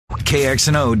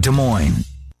KXNO Des Moines.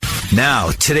 Now,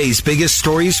 today's biggest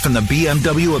stories from the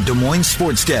BMW of Des Moines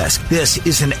Sports Desk. This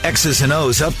is an X's and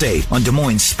O's update on Des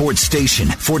Moines Sports Station,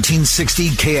 1460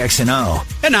 KXNO.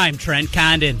 And I'm Trent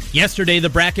Condon. Yesterday, the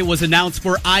bracket was announced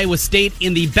for Iowa State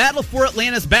in the Battle for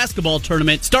Atlantis basketball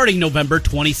tournament starting November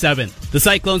 27th. The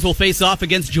Cyclones will face off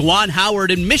against Juwan Howard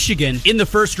in Michigan in the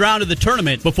first round of the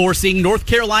tournament before seeing North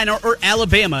Carolina or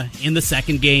Alabama in the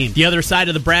second game. The other side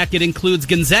of the bracket includes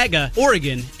Gonzaga,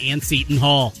 Oregon, and Seton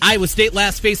Hall. Iowa State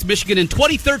last faced Michigan in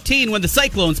 2013 when the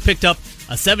Cyclones picked up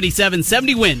a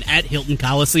 77-70 win at Hilton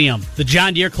Coliseum. The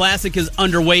John Deere Classic is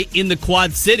underway in the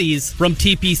Quad Cities from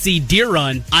TPC Deer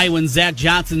Run. Iowan Zach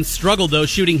Johnson struggled, though,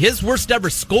 shooting his worst ever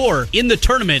score in the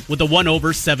tournament with a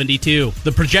 1/72.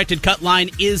 The projected cut line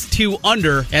is 2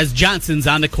 under as Johnson's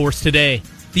on the course today.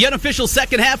 The unofficial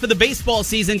second half of the baseball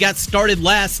season got started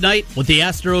last night with the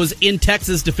Astros in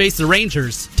Texas to face the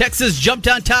Rangers. Texas jumped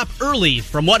on top early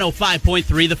from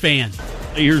 105.3 The Fan.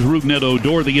 Here's Rougned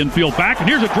Odor, the infield back, and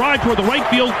here's a drive toward the right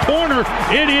field corner.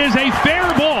 It is a fair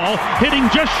ball, hitting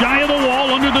just shy of the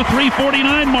wall under the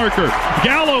 349 marker.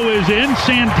 Gallo is in,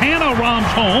 Santana romps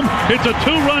home. It's a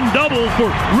 2-run double for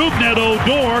Rougned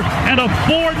Odor, and a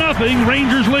 4-0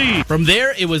 Rangers lead. From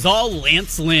there, it was all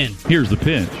Lance Lynn. Here's the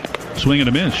pitch. Swing and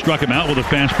a miss. Struck him out with a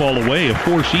fastball away, a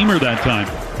 4-seamer that time.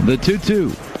 The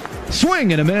 2-2.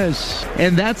 Swing and a miss.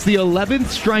 And that's the 11th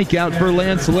strikeout for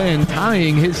Lance Lynn,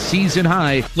 tying his season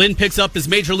high. Lynn picks up his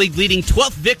major league leading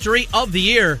 12th victory of the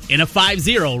year in a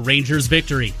 5-0 Rangers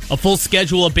victory. A full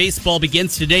schedule of baseball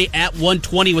begins today at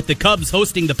 1:20 with the Cubs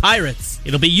hosting the Pirates.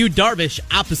 It'll be Yu Darvish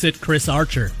opposite Chris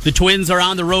Archer. The Twins are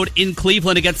on the road in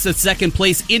Cleveland against the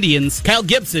second-place Indians. Kyle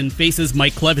Gibson faces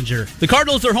Mike Clevenger. The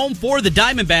Cardinals are home for the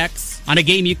Diamondbacks. On a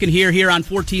game you can hear here on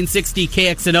 1460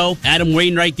 KXNO, Adam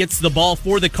Wainwright gets the ball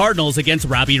for the Cardinals against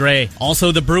Robbie Ray.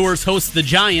 Also, the Brewers host the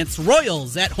Giants,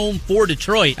 Royals at home for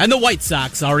Detroit, and the White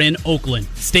Sox are in Oakland.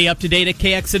 Stay up to date at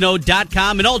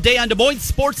KXNO.com and all day on Des Moines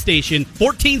Sports Station,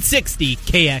 1460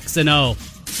 KXNO.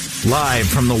 Live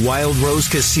from the Wild Rose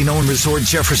Casino and Resort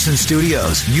Jefferson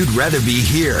Studios. You'd rather be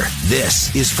here.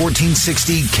 This is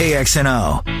 1460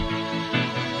 KXNO.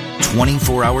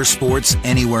 24-hour sports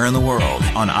anywhere in the world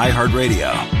on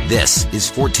iHeartRadio. This is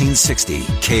 1460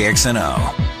 KXNO.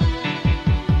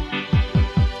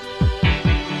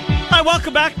 Hi,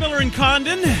 welcome back. Miller and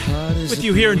Condon with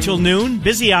you here until noon.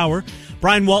 Busy hour.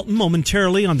 Brian Walton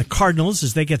momentarily on the Cardinals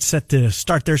as they get set to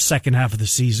start their second half of the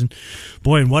season.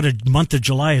 Boy, and what a month of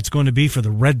July it's going to be for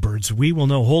the Redbirds. We will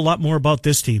know a whole lot more about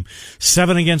this team.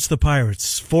 7 against the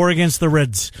Pirates, 4 against the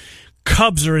Reds.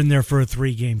 Cubs are in there for a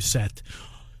 3-game set.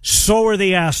 So are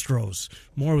the Astros.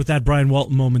 More with that Brian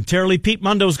Walton momentarily. Pete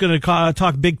Mundo's going to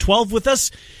talk Big 12 with us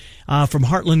from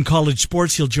Heartland College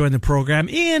Sports. He'll join the program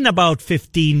in about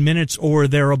 15 minutes or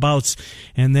thereabouts,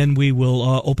 and then we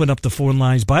will open up the phone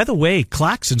lines. By the way,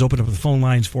 Claxons opened up the phone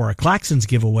lines for our Claxons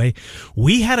giveaway.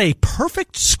 We had a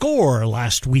perfect score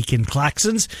last week in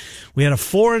Claxons. We had a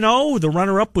 4-0. The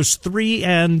runner-up was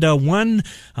 3-1,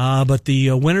 but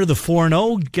the winner, the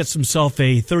 4-0, gets himself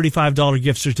a $35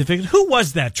 gift certificate. Who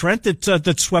was that, Trent,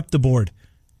 that swept the board?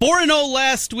 4-0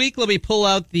 last week. Let me pull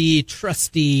out the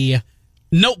trusty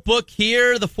notebook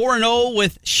here. The 4-0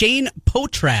 with Shane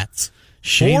Potratz.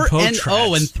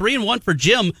 4-0 and 3-1 for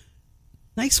Jim.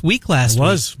 Nice week last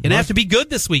week. Gonna have to be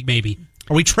good this week, maybe.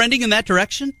 Are we trending in that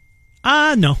direction?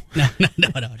 No. No.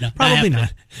 Probably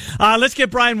not. Let's get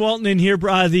Brian Walton in here.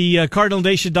 The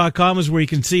CardinalNation.com is where you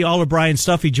can see all of Brian's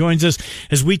stuff. He joins us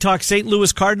as we talk St.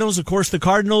 Louis Cardinals. Of course, the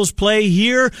Cardinals play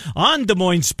here on Des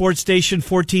Moines Sports Station,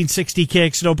 1460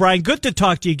 KXNO. Brian, good to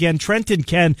talk to you again. Trent and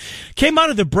Ken came out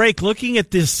of the break looking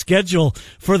at this schedule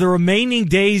for the remaining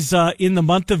days in the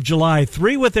month of July.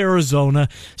 3 with Arizona,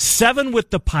 7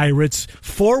 with the Pirates,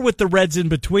 4 with the Reds in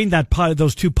between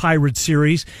those two Pirates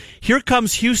series. Here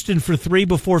comes Houston for 3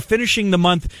 before finishing the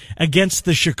month against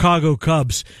the Chicago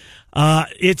Cubs.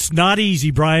 It's not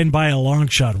easy, Brian, by a long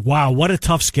shot. Wow, what a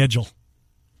tough schedule.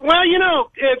 Well,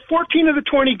 14 of the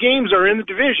 20 games are in the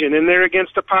division, and they're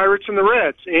against the Pirates and the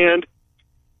Reds. And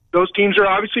those teams are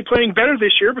obviously playing better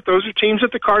this year, but those are teams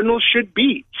that the Cardinals should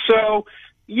beat. So,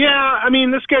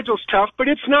 the schedule's tough, but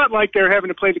it's not like they're having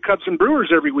to play the Cubs and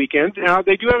Brewers every weekend. Now,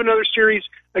 they do have another series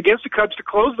against the Cubs to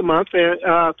close the month.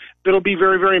 That'll be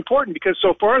very, very important because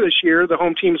so far this year, the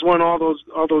home teams won all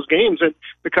those games, and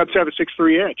the Cubs have a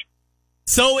 6-3 edge.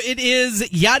 So it is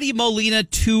Yadi Molina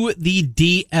to the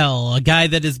DL, a guy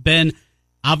that has been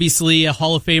obviously a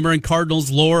Hall of Famer in Cardinals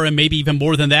lore and maybe even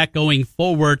more than that going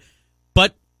forward.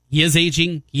 But he is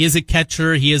aging. He is a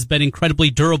catcher. He has been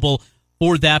incredibly durable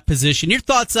for that position. Your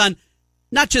thoughts on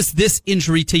not just this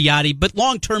injury to Yadi, but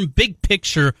long-term, big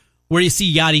picture, Where do you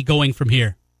see Yadi going from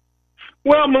here?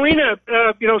 Well, Molina,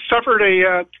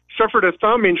 suffered a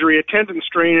thumb injury, a tendon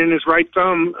strain in his right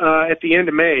thumb at the end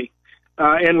of May,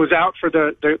 and was out for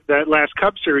that last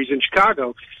Cub Series in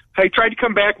Chicago. He tried to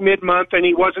come back mid-month, and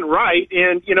he wasn't right.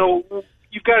 And,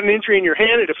 you've got an injury in your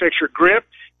hand. It affects your grip.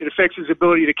 It affects his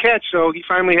ability to catch. So he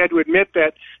finally had to admit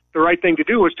that the right thing to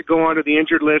do was to go onto the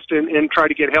injured list and try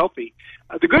to get healthy.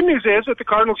 The good news is that the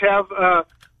Cardinals have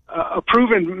a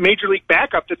proven major league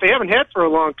backup that they haven't had for a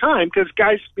long time, because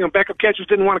guys, backup catchers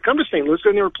didn't want to come to St. Louis,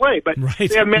 they never play. But right.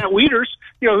 They have Matt Wieters,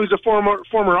 who's a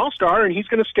former All-Star, and he's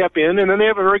going to step in. And then they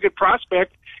have a very good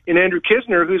prospect in Andrew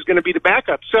Kisner, who's going to be the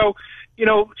backup. So,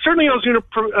 certainly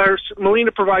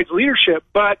Molina provides leadership,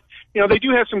 but they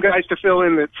do have some guys to fill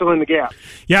in the gap.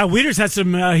 Yeah, Wieters had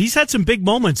some. He's had some big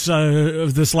moments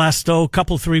of this last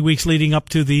 3 weeks leading up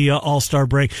to the All-Star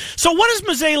break. So, what does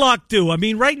Mozeliak do? I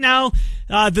mean, right now,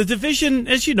 the division,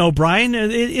 as you know, Brian,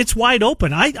 it's wide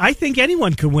open. I think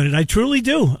anyone can win it. I truly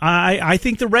do. I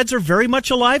think the Reds are very much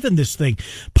alive in this thing.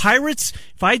 Pirates.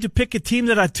 If I had to pick a team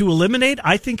that I had to eliminate,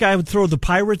 I think I would throw the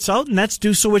Pirates out, and that's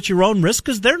do so at your own risk,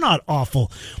 because they're not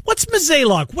awful. What's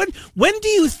Mozeliak? When do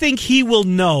you think he will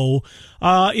know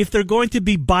if they're going to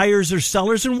be buyers or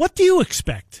sellers, and what do you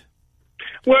expect?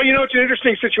 Well, it's an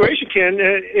interesting situation, Ken.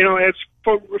 As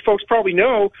folks probably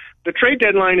know, the trade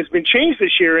deadline has been changed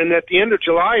this year, and at the end of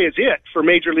July is it for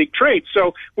major league trades.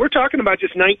 So we're talking about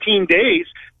just 19 days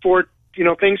for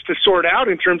things to sort out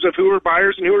in terms of who are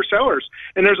buyers and who are sellers.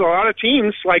 And there's a lot of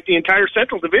teams, like the entire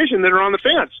Central Division, that are on the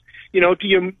fence. Do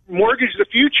you mortgage the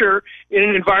future in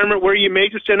an environment where you may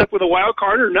just end up with a wild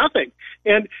card or nothing?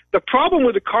 And the problem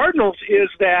with the Cardinals is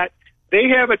that they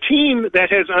have a team that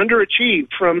has underachieved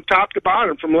from top to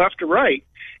bottom, from left to right.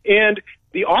 And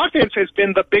the offense has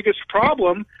been the biggest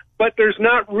problem, but there's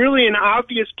not really an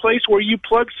obvious place where you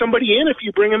plug somebody in if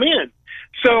you bring them in.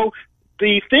 So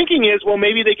the thinking is, well,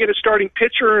 maybe they get a starting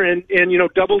pitcher and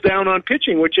double down on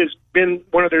pitching, which has been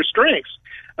one of their strengths.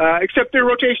 Except their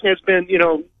rotation has been,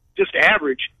 just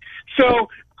average. So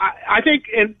I think,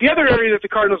 and the other area that the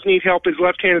Cardinals need help is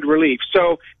left-handed relief.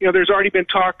 So, there's already been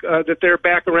talk that they're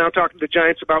back around talking to the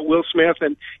Giants about Will Smith,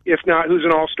 and if not, who's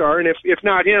an all-star. And if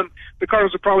not him, the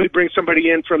Cardinals will probably bring somebody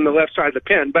in from the left side of the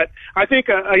pen. But I think,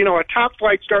 a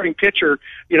top-flight starting pitcher,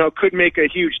 could make a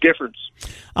huge difference.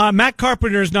 Matt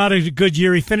Carpenter is not a good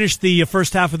year. He finished the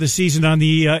first half of the season on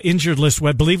the injured list.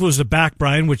 I believe it was a back,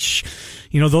 Brian, which,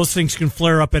 those things can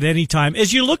flare up at any time.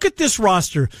 As you look at this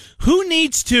roster, who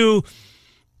needs to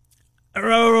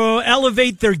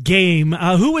elevate their game?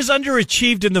 Who was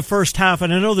underachieved in the first half?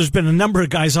 And I know there's been a number of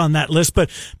guys on that list, but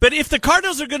if the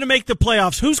Cardinals are going to make the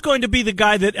playoffs, who's going to be the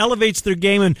guy that elevates their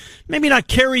game and maybe not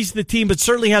carries the team, but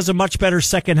certainly has a much better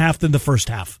second half than the first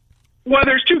half? Well,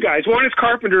 there's two guys. One is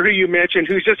Carpenter, who you mentioned,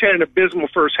 who's just had an abysmal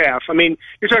first half. I mean,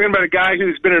 you're talking about a guy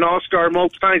who's been an all-star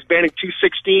multiple times, batting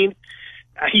 .216.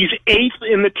 He's 8th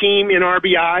in the team in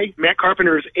RBI. Matt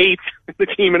Carpenter is 8th in the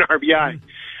team in RBI.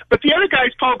 But the other guy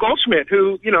is Paul Goldschmidt,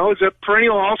 who, is a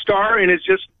perennial all-star and is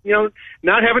just,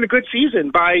 not having a good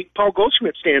season by Paul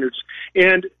Goldschmidt standards.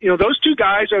 And, those two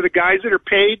guys are the guys that are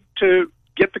paid to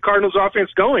get the Cardinals offense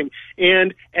going.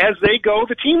 And as they go,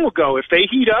 the team will go. If they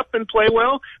heat up and play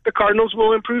well, the Cardinals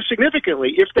will improve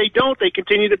significantly. If they don't, they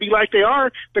continue to be like they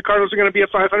are, the Cardinals are going to be a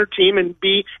 500 team and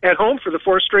be at home for the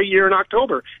 4th straight year in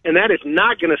October. And that is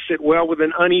not going to sit well with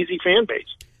an uneasy fan base.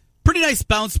 Pretty nice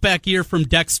bounce back year from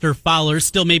Dexter Fowler.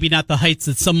 Still maybe not the heights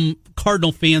that some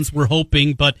Cardinal fans were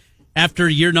hoping, but after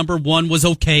year number 1 was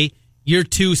okay. Year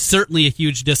 2, certainly a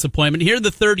huge disappointment. Here in the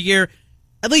 3rd year,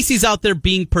 at least he's out there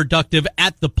being productive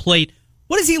at the plate.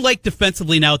 What is he like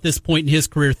defensively now at this point in his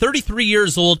career? 33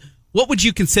 years old. What would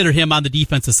you consider him on the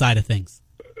defensive side of things?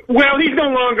 Well, he's no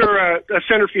longer a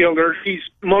center fielder. He's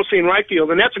mostly in right field,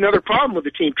 and that's another problem with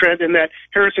the team, Trent, in that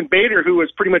Harrison Bader, who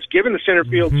was pretty much given the center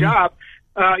field job,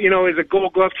 is a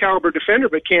Gold Glove caliber defender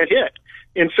but can't hit.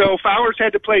 And so Fowler's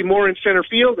had to play more in center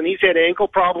field, and he's had ankle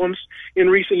problems in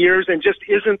recent years and just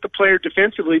isn't the player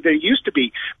defensively that he used to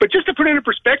be. But just to put into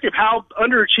perspective how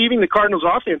underachieving the Cardinals'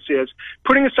 offense is,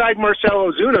 putting aside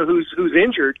Marcell Ozuna, who's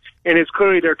injured and is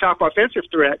clearly their top offensive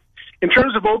threat, in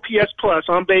terms of OPS plus,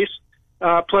 on base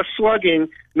plus slugging,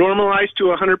 normalized to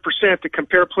 100% to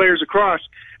compare players across,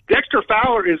 Dexter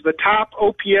Fowler is the top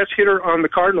OPS hitter on the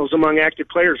Cardinals among active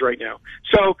players right now.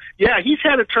 So, yeah, he's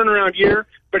had a turnaround year.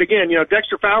 But again,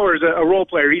 Dexter Fowler is a role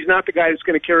player. He's not the guy that's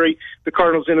going to carry the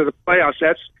Cardinals into the playoffs.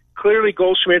 That's clearly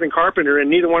Goldschmidt and Carpenter, and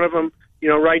neither one of them,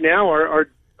 right now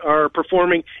are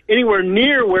performing anywhere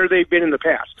near where they've been in the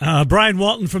past. Brian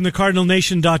Walton from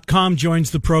thecardinalnation.com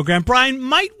joins the program. Brian,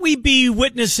 might we be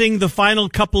witnessing the final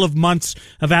couple of months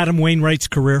of Adam Wainwright's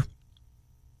career?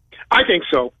 I think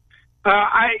so.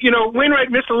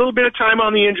 Wainwright missed a little bit of time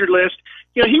on the injured list.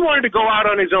 He wanted to go out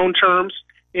on his own terms,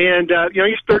 and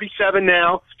he's 37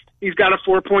 now. He's got a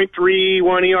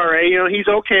 4.31 ERA. He's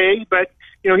okay, but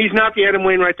he's not the Adam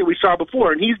Wainwright that we saw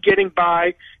before, and he's getting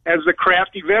by as the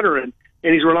crafty veteran,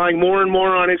 and he's relying more and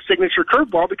more on his signature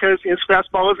curveball because his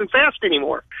fastball isn't fast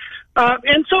anymore.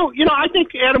 And so, I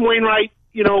think Adam Wainwright,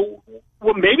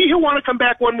 well, maybe he'll want to come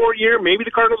back one more year. Maybe the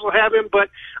Cardinals will have him, but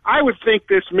I would think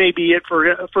this may be it for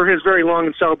his very long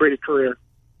and celebrated career.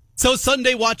 So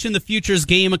Sunday, watching the Futures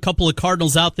game, a couple of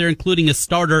Cardinals out there, including a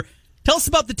starter. Tell us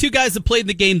about the two guys that played in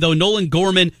the game, though, Nolan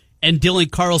Gorman and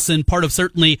Dylan Carlson, part of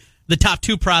certainly the top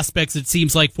two prospects, it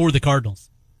seems like, for the Cardinals.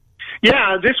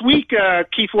 Yeah, this week,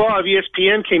 Keith Law of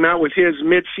ESPN came out with his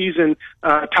mid-season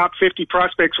top 50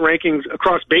 prospects rankings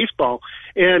across baseball.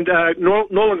 And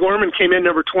Nolan Gorman came in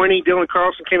number 20, Dylan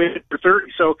Carlson came in number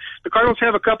 30. So the Cardinals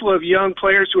have a couple of young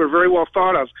players who are very well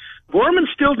thought of. Gorman's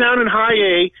still down in high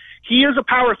A. He is a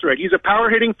power threat. He's a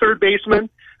power-hitting third baseman.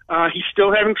 He's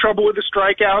still having trouble with the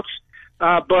strikeouts,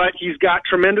 but he's got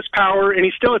tremendous power, and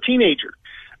he's still a teenager.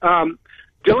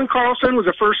 Dylan Carlson was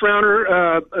a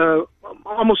first-rounder,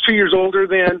 almost 2 years older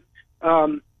than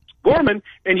Gorman,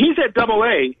 and he's at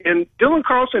Double-A. And Dylan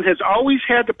Carlson has always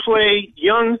had to play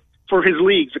young for his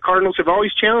leagues. The Cardinals have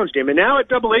always challenged him. And now at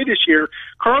Double-A this year,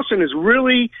 Carlson is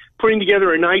really putting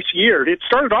together a nice year. It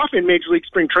started off in Major League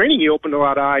Spring Training. He opened a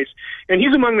lot of eyes. And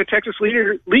he's among the Texas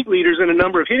league leaders in a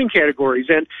number of hitting categories.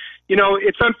 And,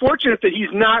 it's unfortunate that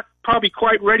he's not probably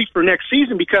quite ready for next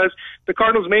season because the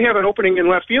Cardinals may have an opening in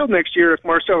left field next year if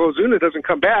Marcell Ozuna doesn't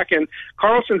come back. And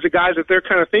Carlson's a guy that they're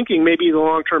kind of thinking may be the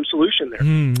long-term solution there.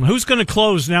 Who's going to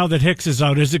close now that Hicks is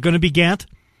out? Is it going to be Gant?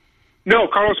 No,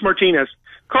 Carlos Martinez.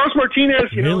 Carlos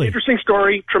Martinez, Really? Interesting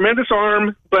story, tremendous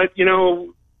arm, but,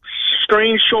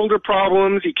 strange shoulder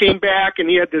problems. He came back and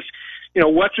he had this,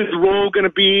 what's his role going to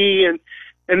be?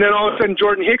 And then all of a sudden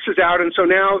Jordan Hicks is out, and so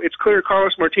now it's clear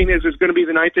Carlos Martinez is going to be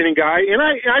the ninth inning guy, and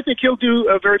I think he'll do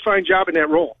a very fine job in that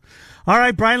role. All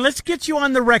right, Brian, let's get you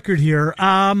on the record here.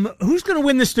 Who's going to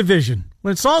win this division?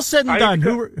 When it's all said and done,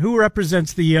 who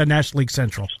represents the National League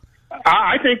Central?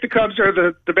 I think the Cubs are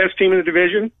the best team in the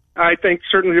division. I think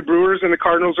certainly the Brewers and the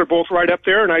Cardinals are both right up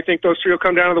there, and I think those three will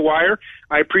come down to the wire.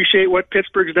 I appreciate what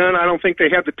Pittsburgh's done. I don't think they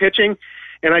have the pitching,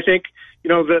 and I think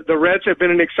the Reds have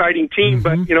been an exciting team,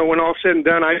 but when all said and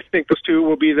done, I think those two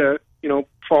will be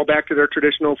fall back to their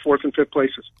traditional fourth and fifth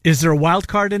places. Is there a wild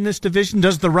card in this division?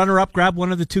 Does the runner-up grab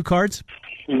one of the two cards?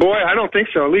 Boy, I don't think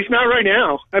so. At least not right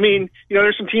now. I mean,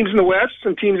 there's some teams in the West,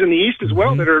 some teams in the East as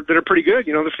well that are pretty good.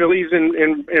 The Phillies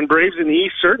and Braves in the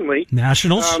East certainly.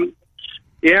 Nationals.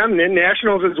 Yeah, and then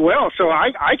Nationals as well. So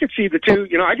I could see the two.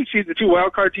 I could see the two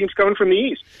wild card teams coming from the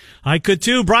East. I could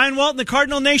too. Brian Walton,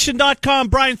 thecardinalnation.com.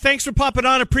 Brian, thanks for popping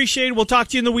on. Appreciate it. We'll talk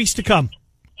to you in the weeks to come.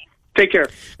 Take care.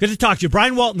 Good to talk to you.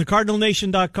 Brian Walton,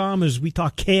 thecardinalnation.com, as we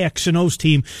talk KXNO's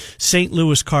team, St.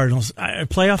 Louis Cardinals. A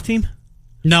playoff team?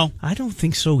 No. I don't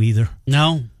think so either.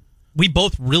 No. We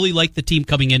both really liked the team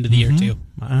coming into the year, too.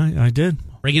 I did.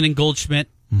 Bringing in Goldschmidt.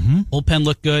 Bullpen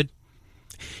looked good.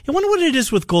 I wonder what it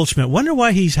is with Goldschmidt. Wonder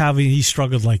why he's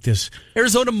struggled like this.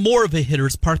 Arizona, more of a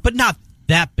hitter's park, but not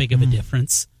that big of a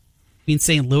difference. I mean,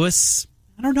 St. Louis,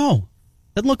 I don't know.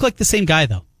 Doesn't look like the same guy,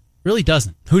 though. Really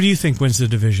doesn't. Who do you think wins the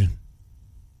division?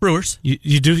 Brewers.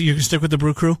 You do? You can stick with the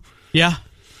Brew Crew? Yeah.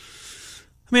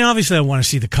 I mean, obviously, I want to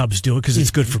see the Cubs do it because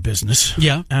it's good for business.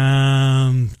 Yeah.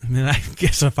 I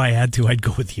guess if I had to, I'd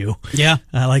go with you. Yeah.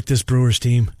 I like this Brewers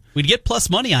team. We'd get plus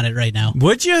money on it right now.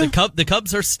 Would you? The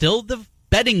Cubs are still the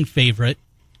betting favorite.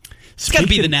 It's got to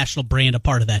be the national brand a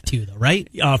part of that too, though, right?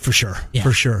 For sure. Yeah.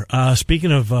 For sure.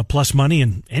 Speaking of plus money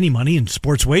and any money in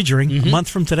sports wagering, a month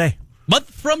from today.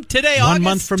 Month from today, August 1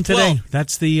 month from 12th. today.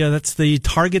 That's the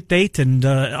target date, and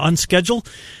on schedule.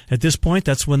 At this point,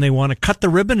 that's when they want to cut the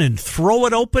ribbon and throw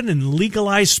it open and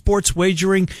legalize sports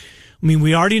wagering. I mean,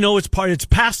 we already know it's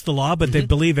past the law, but they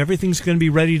believe everything's going to be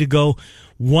ready to go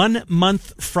 1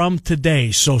 month from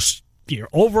today. So your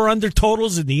over-under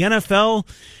totals in the NFL,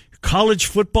 college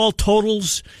football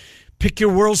totals, pick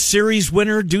your World Series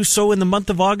winner, do so in the month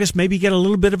of August, maybe get a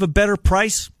little bit of a better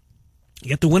price. You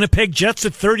get the Winnipeg Jets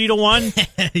at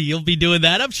 30-1. You'll be doing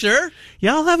that, I'm sure.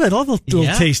 Yeah, I'll have it. I'll have a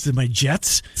little taste of my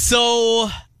Jets. So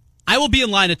I will be in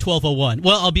line at 12:01.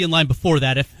 Well, I'll be in line before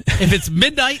that. If it's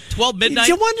midnight, 12 midnight.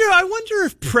 I wonder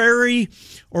if Prairie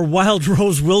or Wild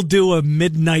Rose will do a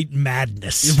midnight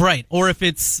madness. Right. Or if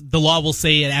the law will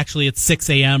say it's 6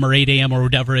 a.m. or 8 a.m. or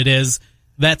whatever it is.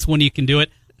 That's when you can do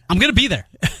it. I'm going to be there.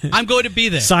 I'm going to be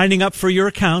there. Signing up for your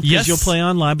account because you'll play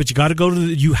online, but you got to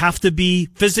you have to be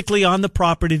physically on the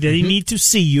property. They need to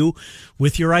see you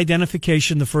with your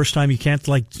identification the first time. You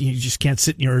just can't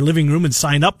sit in your living room and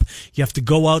sign up. You have to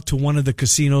go out to one of the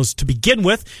casinos to begin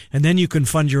with, and then you can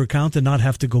fund your account and not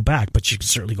have to go back. But you can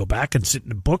certainly go back and sit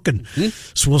in a book and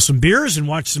swill some beers and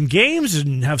watch some games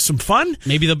and have some fun.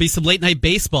 Maybe there'll be some late night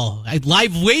baseball.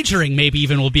 Live wagering maybe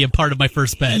even will be a part of my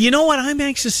first bet. You know what I'm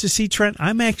anxious to see, Trent?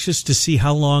 I'm anxious to see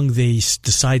how long they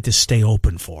decide to stay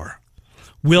open for.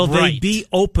 Will they be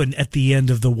open at the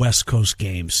end of the West Coast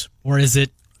games? Or is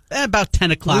it about 10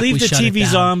 o'clock? Leave the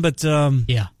TVs on, but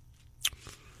yeah.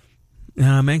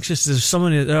 I'm anxious. There's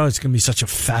someone. It's going to be such a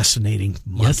fascinating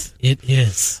month. Yes, it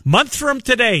is. Month from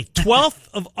today, 12th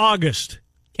of August.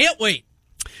 Can't wait.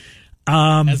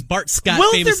 As Bart Scott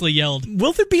famously yelled.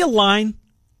 Will there be a line?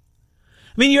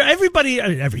 I mean, everybody.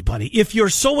 If you're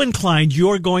so inclined,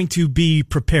 you're going to be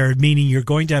prepared. Meaning, you're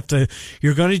going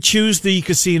to choose the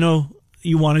casino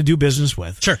you want to do business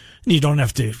with. Sure. And you don't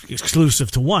have to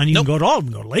exclusive to one. You can go to all of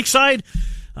them. Go to Lakeside.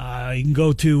 You can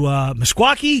go to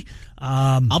Meskwaki.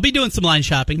 I'll be doing some line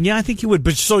shopping. Yeah, I think you would.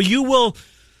 But so you will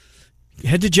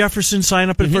head to Jefferson,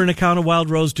 sign up for an account of Wild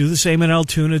Rose, do the same in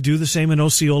Altoona, do the same in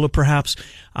Osceola, perhaps.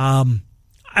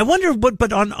 I wonder,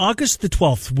 but on August the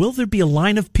 12th, will there be a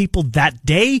line of people that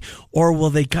day, or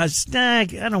will they? I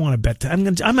don't want to bet.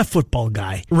 I'm a football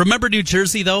guy. Remember New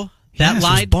Jersey though? That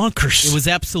line, was bonkers. It was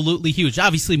absolutely huge.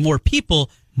 Obviously, more people.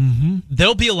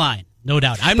 There'll be a line, no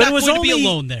doubt. I'm not going to be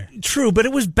alone there. True, but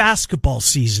it was basketball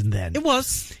season then. It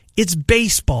was. It's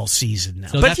baseball season now.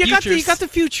 So but you got the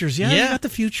futures. Yeah, you got the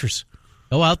futures.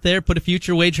 Go out there, put a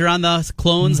future wager on the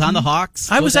Clones, on the Hawks.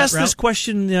 I was asked this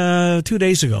question 2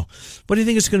 days ago. What do you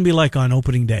think it's going to be like on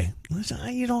opening day?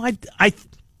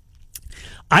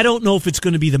 I don't know if it's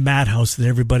going to be the madhouse that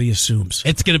everybody assumes.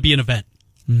 It's going to be an event.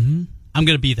 I'm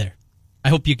going to be there. I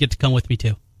hope you get to come with me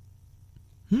too.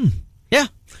 Yeah.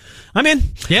 I'm in.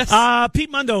 Yes.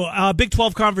 Pete Mundo, Big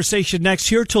 12 conversation next.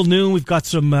 Here till noon. We've got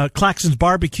some Claxons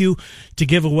barbecue to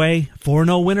give away.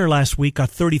 4-0 winner last week. Got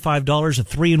 $35, a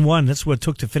 3-1. That's what it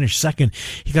took to finish second.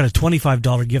 He got a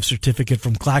 $25 gift certificate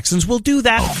from Claxons. We'll do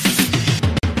that.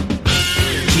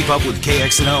 Keep up with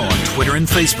KXNO on Twitter and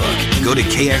Facebook. Go to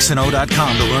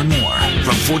KXNO.com to learn more.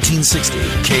 From 1460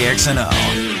 KXNO.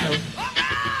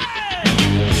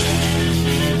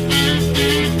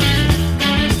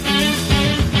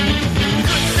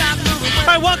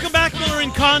 Welcome back, Miller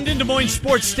and Condon, Des Moines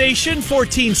Sports Station,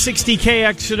 1460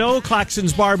 KXNO,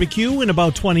 Claxons Barbecue in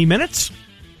about 20 minutes.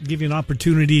 Give you an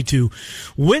opportunity to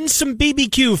win some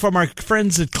BBQ from our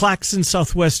friends at Claxons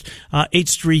Southwest 8th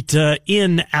Street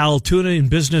in Altoona, in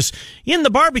business, in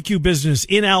the barbecue business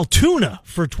in Altoona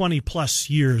for 20 plus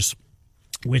years,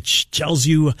 which tells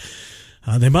you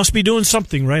they must be doing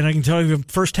something right. I can tell you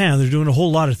firsthand, they're doing a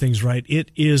whole lot of things right. It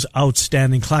is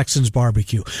outstanding. Claxons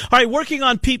Barbecue. All right, working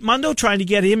on Pete Mundo, trying to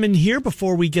get him in here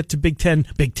before we get to Big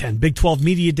 12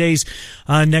 Media Days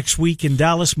next week in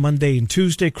Dallas, Monday and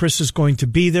Tuesday. Chris is going to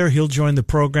be there. He'll join the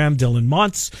program. Dylan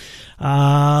Montz.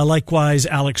 Likewise,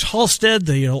 Alex Halstead.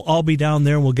 They'll all be down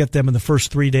there. We'll get them in the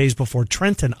first 3 days before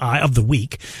Trent and I, of the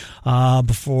week,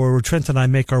 before Trent and I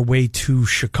make our way to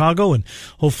Chicago. And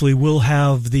hopefully we'll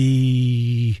have the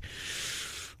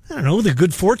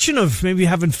good fortune of maybe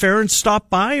having Ferentz stop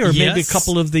by, or maybe a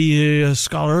couple of the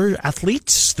student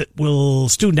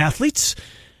athletes,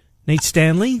 Nate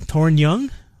Stanley, Torrin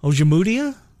Young,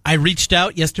 Ojemudia. I reached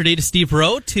out yesterday to Steve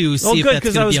Rowe to see if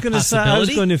that's going to be a possibility. I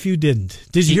was going if you didn't.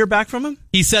 Did you hear back from him?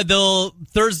 He said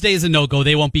Thursday is a no-go.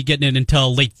 They won't be getting it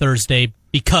until late Thursday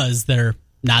because they're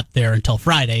not there until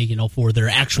Friday, for their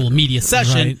actual media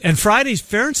session. Right. And Friday's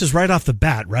Ferentz is right off the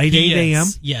bat, right? 8 a.m.?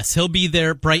 Yes, he'll be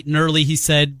there bright and early. He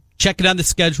said, check it on the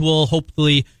schedule.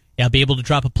 Hopefully, I'll be able to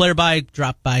drop by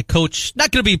coach. Not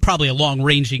going to be probably a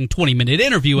long-ranging 20-minute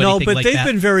interview or anything like that. No, but they've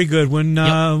been very good. When,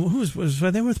 was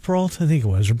they with Peralta? I think it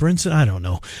was. Or Brinson? I don't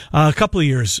know. A couple of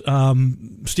years.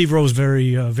 Steve Rowe was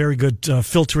very, very good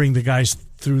filtering the guys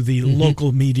through the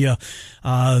local media,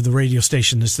 the radio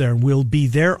station is there, and we'll be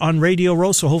there on Radio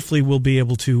Row, so hopefully we'll be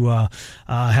able to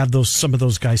have some of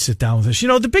those guys sit down with us.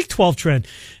 The Big 12 trend,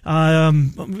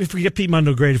 if we get Pete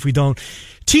Mundo, great. If we don't,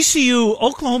 TCU,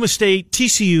 Oklahoma State,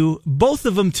 TCU, both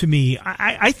of them to me,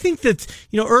 I think that,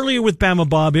 earlier with Bama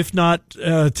Bob, if not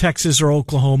Texas or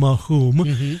Oklahoma,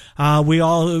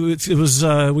 it was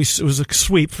a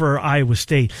sweep for Iowa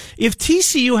State. If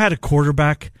TCU had a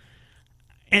quarterback,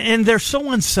 and they're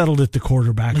so unsettled at the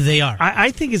quarterback. They are.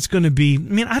 I think it's going to be,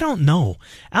 I don't know.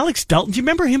 Alex Delton, do you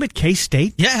remember him at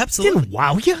K-State? Yeah, absolutely. Didn't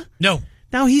wow you? No.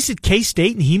 Now he's at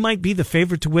K-State, and he might be the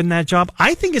favorite to win that job.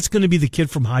 I think it's going to be the kid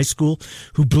from high school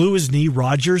who blew his knee,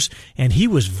 Rogers, and he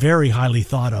was very highly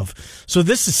thought of. So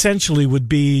this essentially would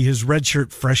be his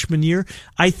redshirt freshman year.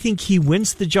 I think he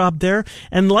wins the job there.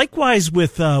 And likewise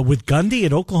with Gundy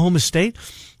at Oklahoma State,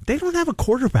 they don't have a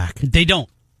quarterback. They don't,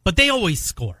 but they always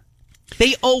score.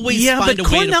 They always find a way to put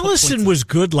Corn points Ellison was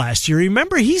good last year.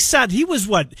 Remember, he sat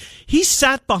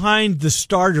behind the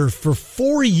starter for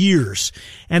 4 years,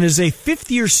 and as a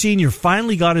fifth-year senior,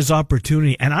 finally got his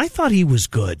opportunity, and I thought he was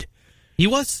good. He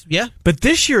was, yeah. But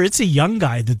this year, it's a young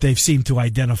guy that they've seemed to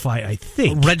identify, I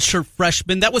think. Redshirt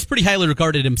freshman. That was pretty highly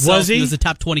regarded himself. Was he? He was a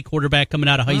top 20 quarterback coming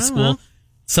out of high school.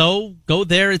 So, go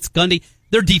there. It's Gundy.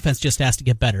 Their defense just has to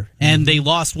get better. And they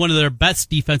lost one of their best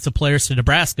defensive players to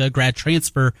Nebraska, grad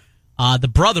transfer, the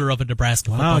brother of a Nebraska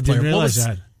football player. Didn't realize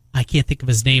that. I can't think of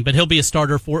his name, but he'll be a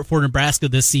starter for Nebraska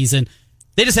this season.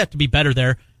 They just have to be better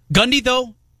there. Gundy,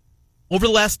 though, over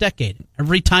the last decade,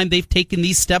 every time they've taken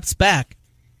these steps back,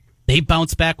 they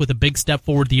bounce back with a big step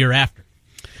forward the year after.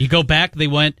 You go back, they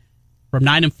went from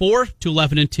 9-4 to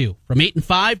 11-2, from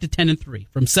 8-5 to 10-3,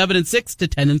 from 7-6 to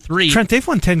 10-3. Trent, they've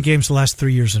won 10 games the last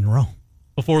 3 years in a row.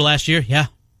 Before last year, yeah.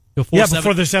 Before the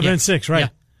 7-6, right? Yeah.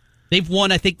 They've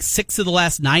won, I think, 6 of the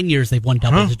last 9 years. They've won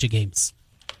double-digit games.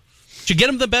 Should get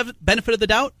them the benefit of the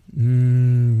doubt.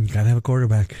 Gotta have a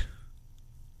quarterback.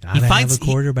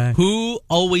 Who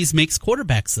always makes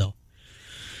quarterbacks, though?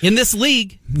 In this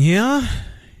league. Yeah.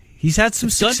 He's had some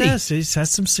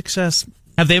success.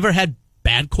 Have they ever had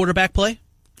bad quarterback play?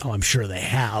 Oh, I'm sure they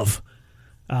have.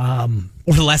 Over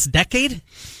the last decade?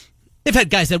 They've had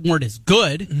guys that weren't as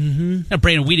good. Mm-hmm. Now,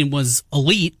 Brandon Weeden was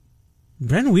elite.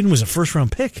 Brandon Weeden was a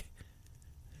first-round pick.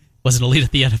 Wasn't elite at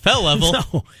the NFL level.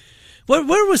 No.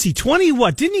 Where was he? 20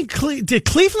 what? Did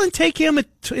Cleveland take him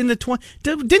in the 20?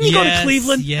 Didn't he go to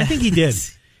Cleveland? Yes. I think he did.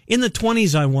 In the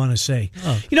 20s, I want to say.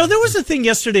 Oh. There was a thing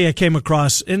yesterday I came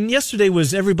across, and yesterday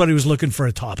was everybody was looking for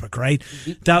a topic, right?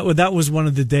 Mm-hmm. That was one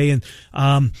of the day. And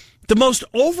the most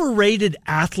overrated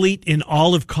athlete in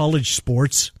all of college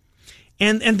sports,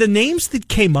 and the names that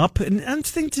came up, and I'm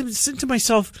thinking to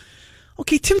myself,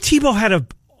 okay, Tim Tebow had an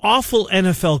awful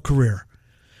NFL career.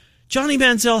 Johnny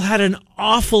Manziel had an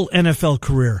awful NFL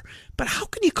career. But how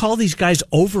can you call these guys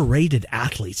overrated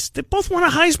athletes? They both won a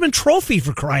Heisman Trophy,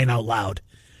 for crying out loud.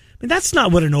 I mean, that's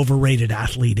not what an overrated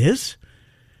athlete is.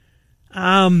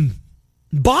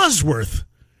 Bosworth.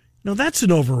 No, that's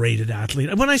an overrated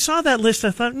athlete. When I saw that list,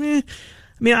 I thought, I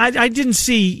mean, I didn't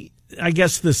see, I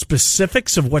guess, the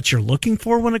specifics of what you're looking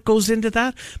for when it goes into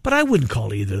that. But I wouldn't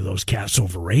call either of those cats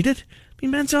overrated. I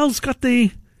mean, Manziel's got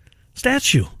the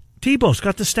statue. Tebow's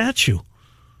got the statue.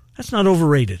 That's not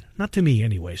overrated. Not to me,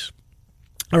 anyways.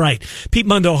 All right. Pete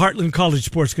Mundo, Heartland College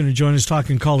Sports, going to join us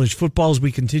talking college football as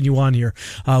we continue on here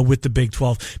with the Big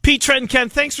 12. Pete, Trent, and Ken,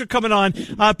 thanks for coming on.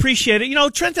 Appreciate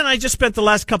it. Trent and I just spent the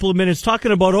last couple of minutes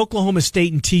talking about Oklahoma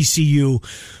State and TCU.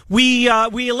 We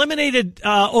eliminated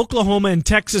Oklahoma and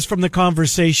Texas from the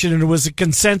conversation, and it was a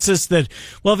consensus that,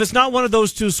 well, if it's not one of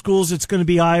those two schools, it's going to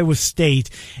be Iowa State.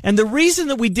 And the reason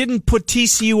that we didn't put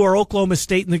TCU or Oklahoma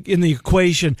State in the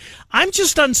equation, I'm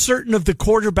just uncertain of the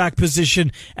quarterback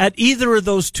position at either of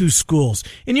those two schools.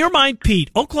 In your mind,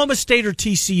 Pete, Oklahoma State or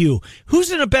TCU,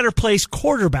 who's in a better place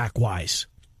quarterback-wise?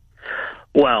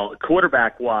 Well,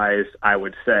 quarterback-wise, I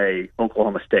would say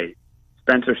Oklahoma State.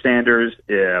 Spencer Sanders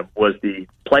was the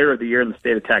player of the year in the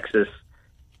state of Texas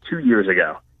 2 years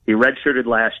ago. He redshirted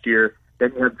last year.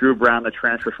 Then you have Drew Brown, the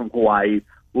transfer from Hawaii.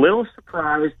 Little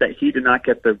surprised that he did not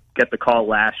get the call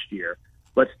last year.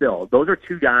 But still, those are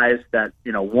two guys that,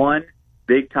 one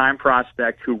big-time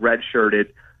prospect who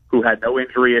redshirted, who had no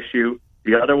injury issue.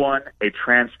 The other one, a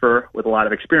transfer with a lot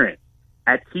of experience.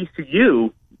 At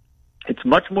TCU, it's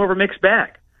much more of a mixed bag.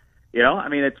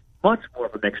 It's much more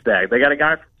of a mixed bag. They got a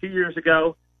guy from 2 years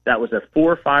ago that was a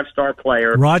 4 or 5-star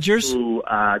player. Rogers?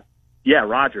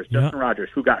 Rogers. Justin Rogers,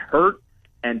 who got hurt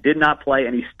and did not play,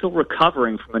 and he's still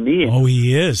recovering from a knee injury. Oh,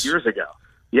 he is. Years ago.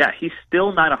 Yeah, he's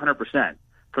still not 100%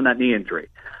 from that knee injury.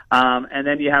 And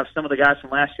then you have some of the guys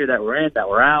from last year that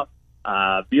were out.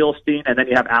 Bielstein, and then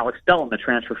you have Alex Delton, the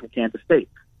transfer from Kansas State.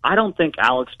 I don't think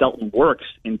Alex Delton works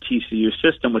in TCU's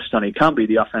system with Sonny Cumbie,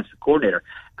 the offensive coordinator.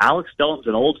 Alex Delton's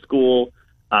an old school,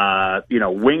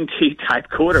 wing tee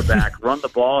type quarterback. Run the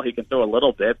ball, he can throw a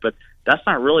little bit, but that's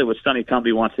not really what Sonny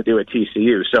Cumbie wants to do at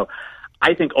TCU. So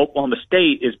I think Oklahoma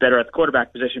State is better at the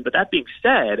quarterback position. But that being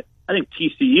said, I think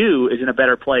TCU is in a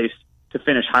better place to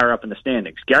finish higher up in the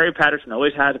standings. Gary Patterson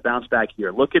always has a bounce back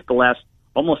year. Look at the last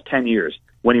almost 10 years.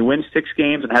 When he wins 6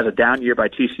 games and has a down year by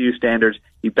TCU standards,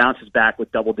 he bounces back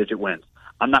with double-digit wins.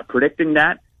 I'm not predicting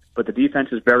that, but the defense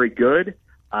is very good.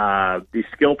 The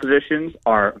skill positions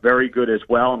are very good as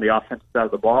well on the offensive side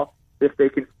of the ball. If they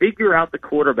can figure out the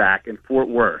quarterback in Fort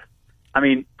Worth, I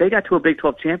mean, they got to a Big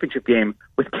 12 championship game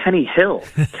with Kenny Hill.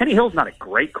 Kenny Hill's not a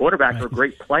great quarterback or a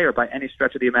great player by any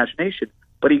stretch of the imagination,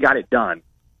 but he got it done.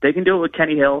 They can do it with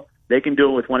Kenny Hill. They can do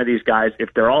it with one of these guys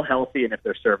if they're all healthy and if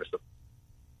they're serviceable.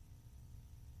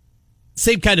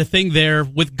 Same kind of thing there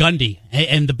with Gundy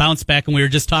and the bounce back, and we were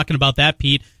just talking about that,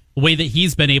 Pete, the way that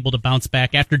he's been able to bounce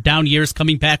back after down years,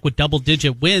 coming back with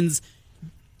double-digit wins.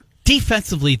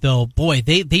 Defensively, though, boy,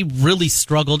 they really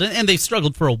struggled, and they've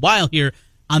struggled for a while here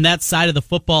on that side of the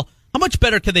football. How much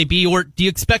better could they be, or do you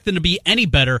expect them to be any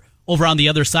better over on the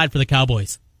other side for the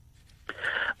Cowboys?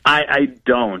 I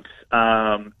don't.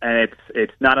 And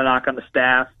it's not a knock on the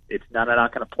staff. It's not a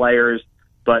knock on the players.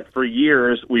 But for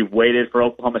years, we've waited for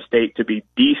Oklahoma State to be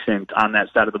decent on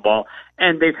that side of the ball.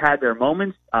 And they've had their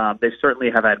moments. They certainly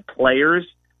have had players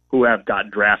who have gotten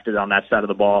drafted on that side of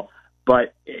the ball.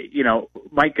 But, you know,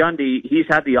 Mike Gundy, he's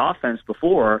had the offense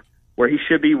before where he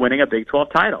should be winning a Big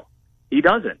 12 title. He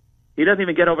doesn't. He doesn't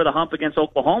even get over the hump against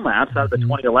Oklahoma outside of the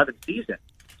 2011 season.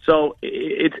 So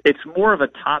it's more of a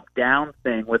top-down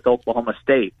thing with Oklahoma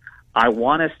State. I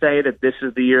want to say that this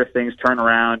is the year things turn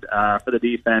around for the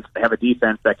defense. They have a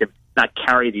defense that can not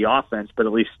carry the offense, but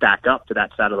at least stack up to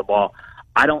that side of the ball.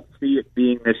 I don't see it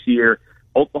being this year.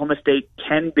 Oklahoma State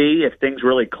can be, if things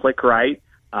really click right,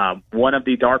 one of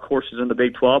the dark horses in the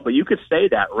Big 12, but you could say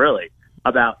that really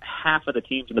about half of the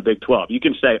teams in the Big 12. You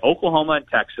can say Oklahoma and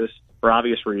Texas for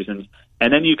obvious reasons,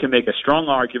 and then you can make a strong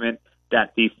argument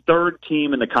that the third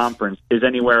team in the conference is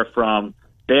anywhere from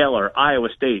Baylor, Iowa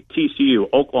State,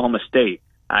 TCU, Oklahoma State.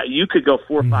 You could go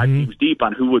 4 or 5 teams deep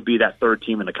on who would be that third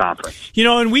team in the conference. You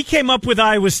know, and we came up with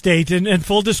Iowa State, and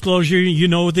full disclosure, you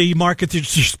know the market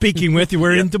that you're speaking with.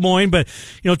 We're in Des Moines, but,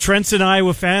 you know, Trent's an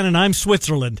Iowa fan, and I'm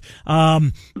Switzerland.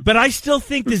 But I still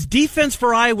think this defense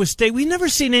for Iowa State, we've never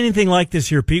seen anything like this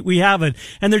here, Pete. We haven't.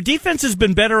 And their defense has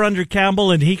been better under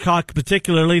Campbell and Heacock,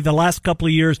 particularly the last couple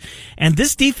of years. And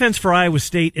this defense for Iowa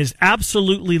State is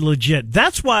absolutely legit.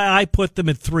 That's why I put them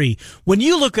at 3. When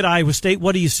you look at Iowa State,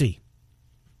 what do you see?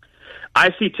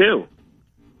 I see 2.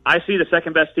 I see the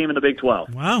second best team in the Big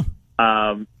 12. Wow.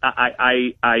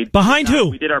 I behind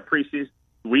who? We did our preseason.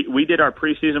 We did our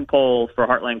preseason poll for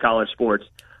Heartland College Sports.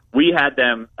 We had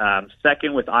them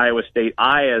second with Iowa State.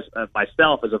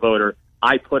 Myself as a voter,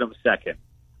 I put them second.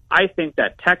 I think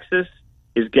that Texas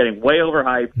is getting way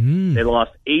overhyped. They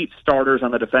lost 8 starters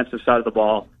on the defensive side of the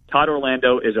ball. Todd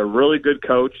Orlando is a really good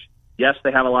coach. Yes,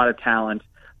 they have a lot of talent,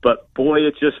 but boy,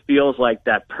 it just feels like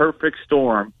that perfect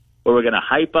storm where we're going to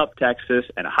hype up Texas,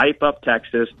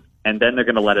 and then they're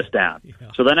going to let us down. Yeah.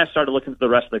 So then I started looking at the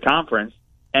rest of the conference,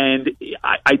 and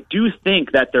I do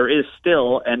think that there is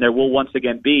still, and there will once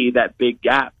again be, that big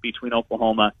gap between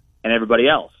Oklahoma and everybody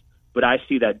else. But I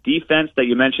see that defense that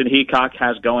you mentioned Heacock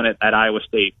has going at Iowa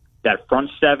State. That front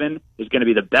 7 is going to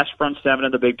be the best front 7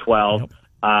 in the Big 12.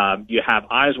 Yep. You have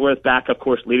Eisworth back, of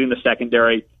course, leading the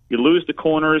secondary. You lose the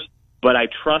corners, but I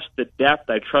trust the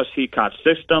depth. I trust Heacock's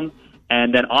system.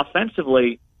 And then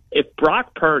offensively, if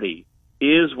Brock Purdy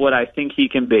is what I think he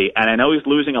can be, and I know he's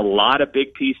losing a lot of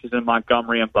big pieces in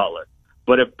Montgomery and Butler,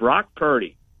 but if Brock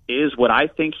Purdy is what I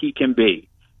think he can be,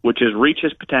 which is reach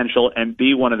his potential and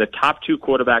be one of the top 2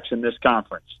 quarterbacks in this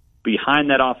conference behind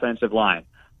that offensive line,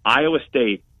 Iowa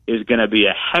State is going to be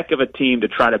a heck of a team to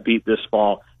try to beat this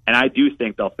fall, and I do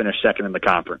think they'll finish second in the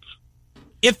conference.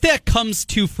 If that comes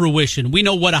to fruition, we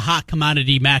know what a hot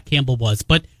commodity Matt Campbell was,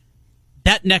 but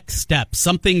that next step,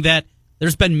 something that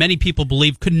there's been many people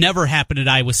believe could never happen at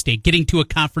Iowa State, getting to a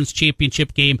conference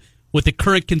championship game with the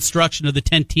current construction of the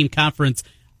 10-team conference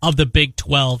of the Big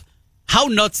 12. How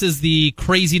nuts is the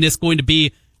craziness going to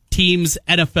be, teams,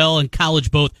 NFL, and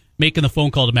college both, making the phone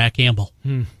call to Matt Campbell?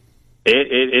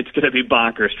 It's going to be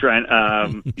bonkers, Trent.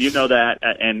 You know that.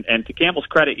 And to Campbell's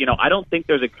credit, you know, I don't think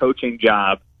there's a coaching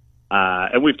job,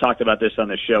 and we've talked about this on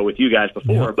the show with you guys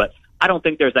before, but I don't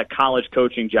think there's that college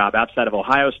coaching job outside of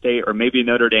Ohio State or maybe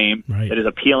Notre Dame that is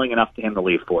appealing enough to him to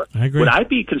leave for. I agree. What I'd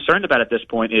be concerned about at this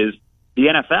point is the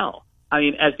NFL. I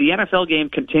mean, as the NFL game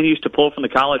continues to pull from the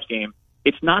college game,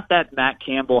 it's not that Matt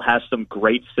Campbell has some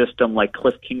great system like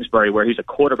Cliff Kingsbury where he's a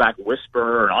quarterback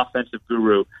whisperer or an offensive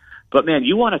guru. But, man,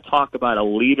 you want to talk about a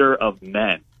leader of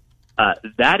men.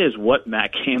 That is what Matt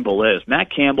Campbell is.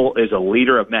 Matt Campbell is a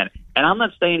leader of men. And I'm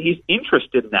not saying he's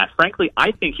interested in that. Frankly,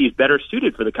 I think he's better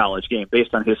suited for the college game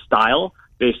based on his style,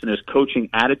 based on his coaching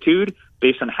attitude,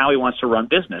 based on how he wants to run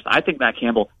business. I think Matt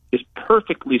Campbell is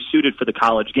perfectly suited for the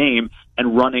college game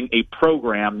and running a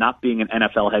program, not being an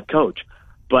NFL head coach.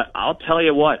 But I'll tell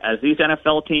you what, as these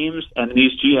NFL teams and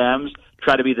these GMs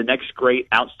try to be the next great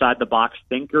outside-the-box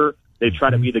thinker. They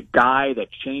try to be the guy that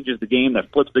changes the game,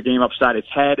 that flips the game upside its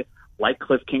head, like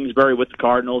Cliff Kingsbury with the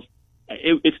Cardinals.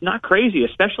 It's not crazy,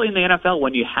 especially in the NFL,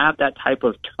 when you have that type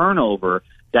of turnover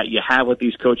that you have with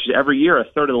these coaches. Every year, a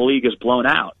third of the league is blown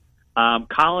out.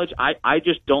 College, I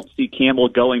just don't see Campbell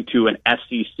going to an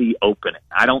SEC opening.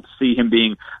 I don't see him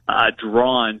being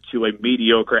drawn to a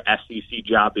mediocre SEC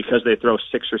job because they throw $6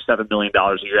 or $7 million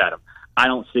a year at him. I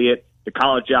don't see it. The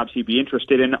college jobs he'd be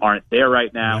interested in aren't there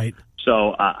right now. Right.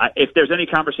 So if there's any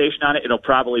conversation on it, it'll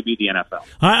probably be the NFL.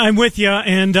 I'm with you,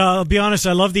 and I'll be honest,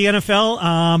 I love the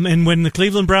NFL. And when the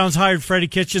Cleveland Browns hired Freddie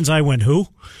Kitchens, I went, who?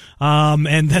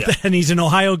 And he's an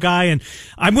Ohio guy, and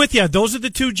I'm with you. Those are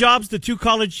the two jobs, the two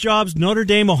college jobs. Notre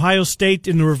Dame, Ohio State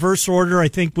in the reverse order, I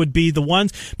think would be the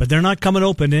ones, but they're not coming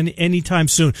open anytime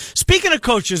soon. Speaking of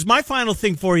coaches, my final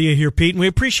thing for you here, Pete, and we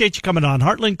appreciate you coming on.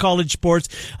 Heartland College Sports,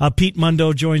 Pete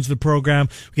Mundo joins the program.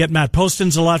 We get Matt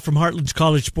Postins a lot from Heartland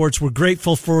College Sports. We're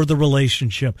grateful for the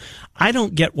relationship. I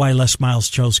don't get why Les Miles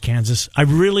chose Kansas. I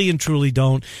really and truly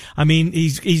don't. I mean,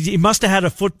 he must have had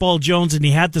a football Jones, and he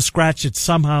had to scratch it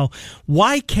somehow.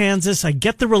 Why Kansas? I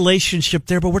get the relationship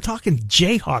there, but we're talking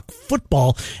Jayhawk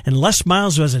football and Les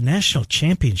Miles, who has a national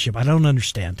championship. I don't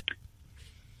understand.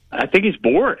 I think he's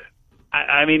bored.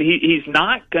 I mean, he's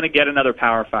not going to get another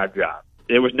Power 5 job.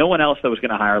 There was no one else that was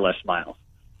going to hire Les Miles.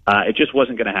 It just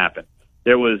wasn't going to happen.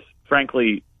 There was,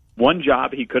 frankly, one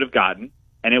job he could have gotten,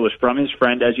 and it was from his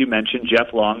friend, as you mentioned,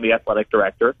 Jeff Long, the athletic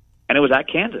director, and it was at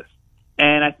Kansas.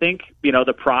 And I think,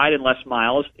 the pride in Les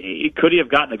Miles, could he have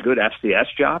gotten a good FCS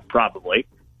job? Probably.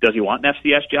 Does he want an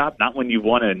FCS job? Not when you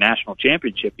won a national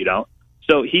championship, you don't.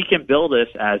 So he can build this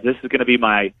as this is going to be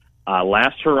my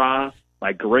last hurrah,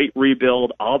 my great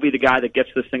rebuild. I'll be the guy that gets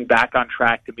this thing back on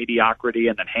track to mediocrity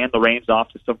and then hand the reins off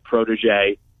to some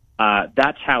protege.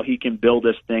 That's how he can build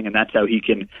this thing, and that's how he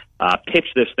can pitch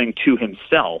this thing to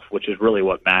himself, which is really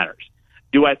what matters.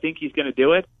 Do I think he's going to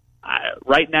do it?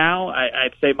 Right now,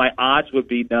 I'd say my odds would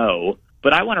be no,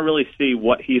 but I want to really see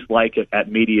what he's like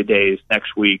at media days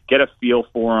next week, get a feel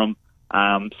for him,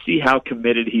 see how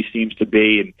committed he seems to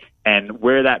be and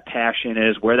where that passion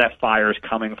is, where that fire is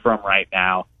coming from right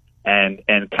now, and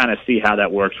kind of see how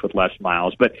that works with Les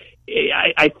Miles. But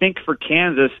I think for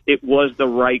Kansas, it was the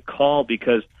right call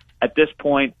because at this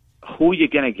point, who are you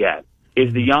going to get?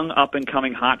 Is the young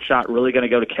up-and-coming hotshot really going to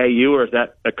go to KU, or is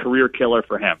that a career killer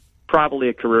for him? Probably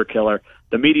a career killer.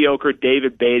 The mediocre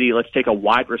David Beatty, let's take a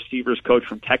wide receivers coach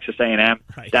from Texas A&M.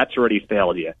 Right. That's already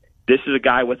failed you. This is a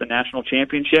guy with a national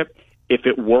championship. If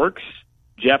it works,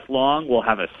 Jeff Long will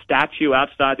have a statue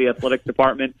outside the athletic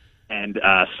department, and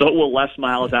so will Les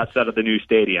Miles outside of the new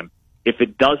stadium. If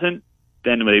it doesn't,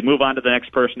 then they move on to the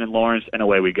next person in Lawrence, and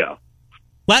away we go.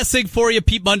 Last thing for you,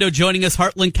 Pete Mundo joining us,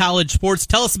 Heartland College Sports.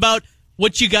 Tell us about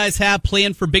what you guys have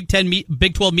planned for Big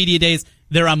 12 Media Days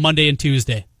there on Monday and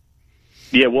Tuesday.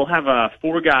 Yeah, we'll have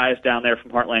 4 guys down there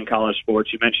from Heartland College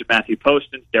Sports. You mentioned Matthew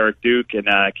Postins, Derek Duke, and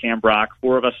Cam Brock.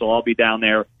 4 of us will all be down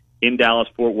there in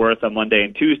Dallas-Fort Worth on Monday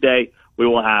and Tuesday. We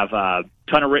will have a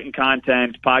ton of written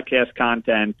content, podcast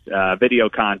content, video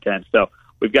content. So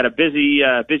we've got a busy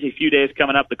few days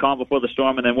coming up, the calm before the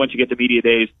storm, and then once you get to media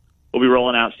days, we'll be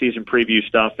rolling out season preview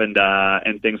stuff and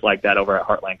things like that over at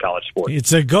Heartland College Sports.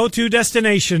 It's a go-to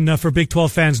destination for Big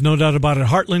 12 fans, no doubt about it.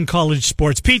 Heartland College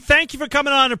Sports. Pete, thank you for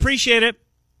coming on. Appreciate it.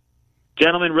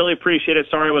 Gentlemen, really appreciate it.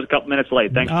 Sorry I was a couple minutes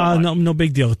late. Thanks so much. No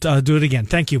big deal. Do it again.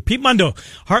 Thank you. Pete Mundo,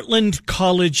 Heartland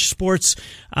College Sports.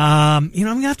 I'm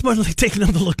going to have to take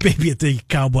another look maybe at the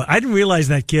Cowboy. I didn't realize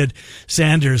that kid,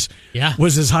 Sanders,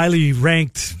 was as highly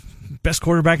ranked best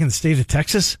quarterback in the state of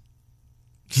Texas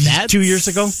 2 years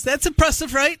ago. That's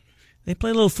impressive, right? They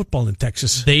play a little football in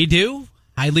Texas. They do.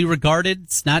 Highly regarded.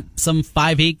 It's not some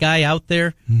 5'8" guy out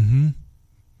there. Mm-hmm.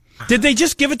 Did they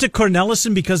just give it to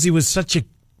Cornelison because he was such a...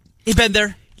 He'd been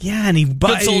there. Yeah, and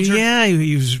good soldier. Yeah,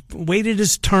 he was waited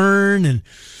his turn. And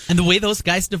the way those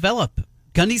guys develop.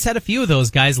 Gundy's had a few of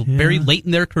those guys very late in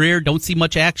their career, don't see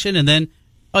much action, and then,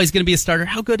 he's going to be a starter.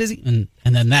 How good is he? And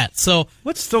then that. So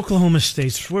what's Oklahoma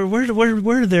State's?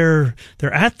 Where they're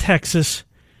at Texas.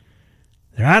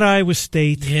 They're at Iowa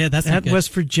State. Yeah, that's at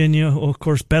West Virginia. Of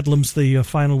course, Bedlam's the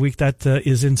final week. That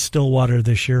is in Stillwater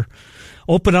this year.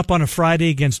 Open up on a Friday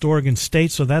against Oregon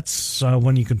State, so that's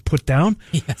one you can put down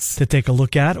to take a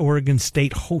look at. Oregon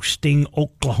State hosting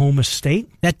Oklahoma State.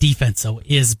 That defense, though,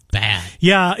 is bad.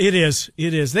 Yeah, it is.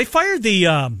 It is. They fired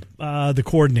the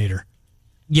coordinator.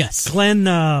 Yes. Glenn,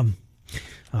 I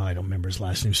don't remember his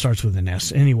last name. Starts with an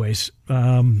S. Anyways.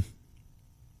 Slappy?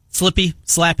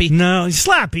 No,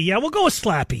 Slappy. Yeah, we'll go with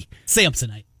Slappy.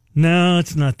 Samsonite. No,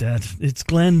 it's not that. It's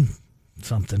Glenn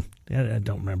something. I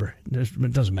don't remember.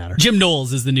 It doesn't matter. Jim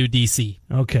Knowles is the new DC.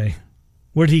 Okay.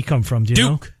 Where'd he come from? Do you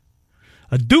know?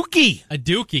 A Dookie. A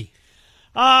Dookie.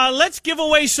 Let's give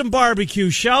away some barbecue,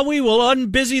 shall we? We'll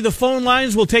unbusy the phone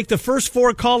lines. We'll take the first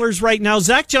 4 callers right now.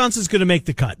 Zach Johnson's going to make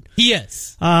the cut. He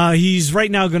is. He's right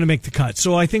now going to make the cut.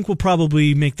 So I think we'll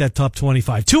probably make that top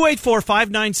 25.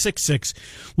 284-5966.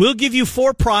 We'll give you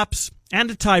 4 props and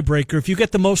a tiebreaker. If you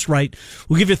get the most right,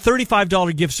 we'll give you a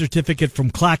 $35 gift certificate from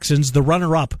Claxons. The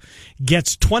runner-up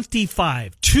gets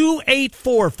 $25.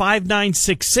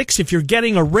 284-5966. If you're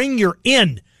getting a ring, you're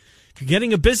in. If you're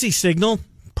getting a busy signal,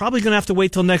 probably going to have to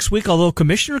wait till next week, although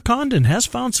Commissioner Condon has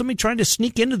found somebody trying to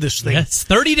sneak into this thing. Yes,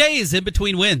 30 days in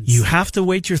between wins. You have to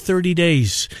wait your 30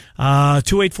 days.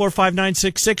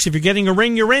 284-5966. If you're getting a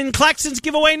ring, you're in. Claxons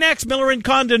giveaway next. Miller and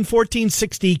Condon,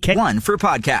 1460 K. One for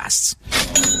podcasts.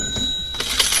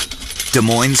 Des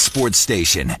Moines Sports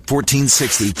Station,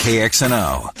 1460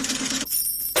 KXNO.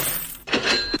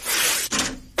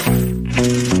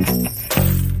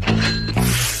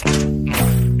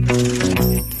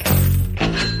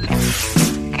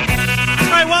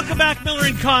 Welcome back, Miller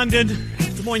and Condon.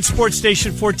 Des Moines Sports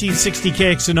Station, 1460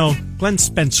 KXNO. Glenn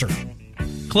Spencer.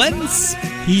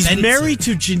 He's married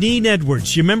to Janine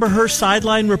Edwards. You remember her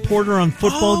sideline reporter on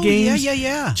football games?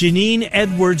 Yeah. Janine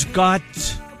Edwards got...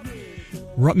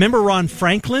 Remember Ron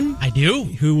Franklin? I do.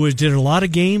 Who did a lot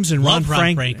of games, and Ron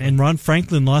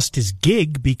Franklin lost his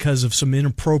gig because of some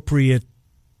inappropriate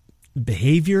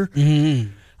behavior.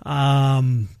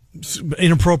 Mm-hmm.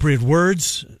 Inappropriate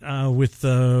words with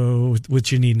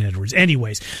Janine Edwards.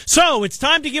 Anyways, so it's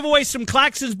time to give away some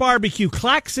Claxons barbecue.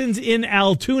 Claxons in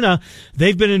Altoona.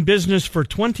 They've been in business for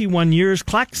 21 years.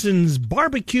 Claxons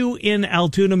barbecue in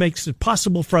Altoona makes it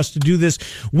possible for us to do this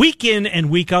week in and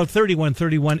week out.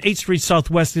 3131 8th Street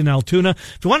Southwest in Altoona.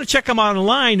 If you want to check them out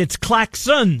online, it's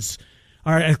Claxons.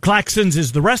 Claxons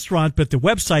is the restaurant, but the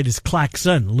website is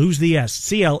Claxon. Lose the S.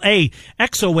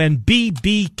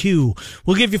 CLAXONBBQ.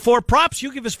 We'll give you 4 props.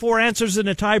 You give us 4 answers in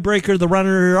a tiebreaker. The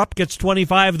runner-up gets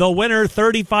 25. The winner,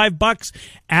 $35.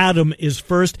 Adam is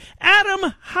first.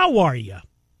 Adam, how are you?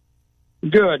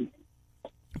 Good.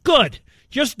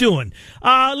 Just doing.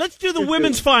 Let's do the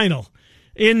women's final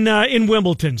in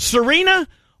Wimbledon. Serena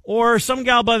or some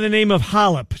gal by the name of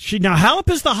Halep?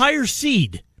 Halep is the higher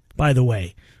seed, by the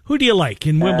way. Who do you like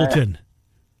in Wimbledon?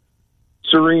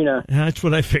 Serena. That's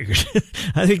what I figured.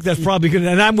 I think that's probably good.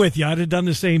 And I'm with you. I'd have done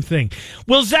the same thing.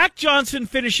 Will Zach Johnson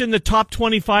finish in the top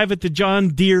 25 at the John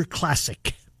Deere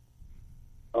Classic?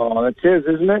 Oh, that's his,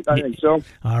 isn't it? I think so.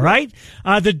 All right.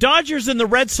 The Dodgers and the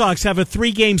Red Sox have a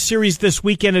 3-game series this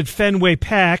weekend at Fenway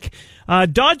Park.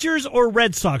 Dodgers or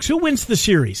Red Sox? Who wins the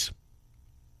series?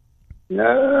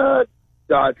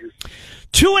 Dodgers.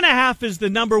 2.5 is the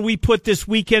number we put this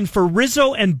weekend for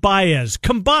Rizzo and Baez.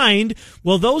 Combined,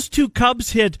 will those 2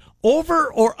 Cubs hit over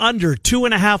or under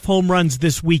 2.5 home runs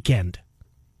this weekend?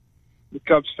 The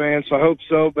Cubs fan, so I hope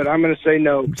so, but I'm going to say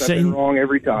no because I've been wrong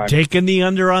every time. Taking the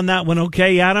under on that one.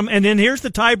 Okay, Adam. And then here's the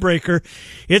tiebreaker.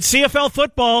 It's CFL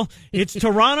football. It's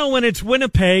Toronto and it's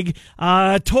Winnipeg.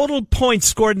 Total points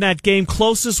scored in that game,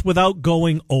 closest without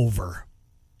going over.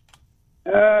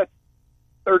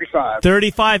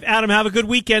 35. Adam, have a good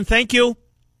weekend. Thank you.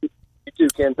 You too,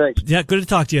 Ken. Thanks. Yeah, good to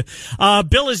talk to you.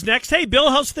 Bill is next. Hey, Bill,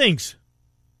 how's things?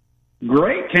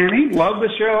 Great, Kenny. Love the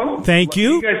show. Thank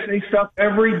you. You guys say stuff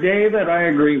every day that I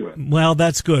agree with. Well,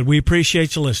 that's good. We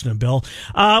appreciate you listening, Bill.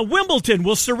 Wimbledon,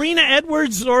 will Serena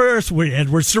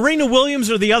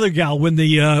Williams or the other gal win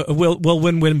will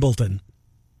win Wimbledon?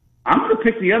 I'm going to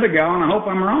pick the other gal, and I hope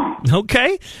I'm wrong.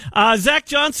 Okay. Zach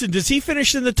Johnson, does he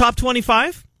finish in the top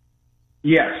 25?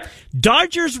 Yes.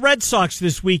 Dodgers, Red Sox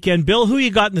this weekend. Bill, who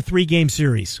you got in the 3-game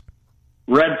series?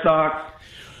 Red Sox.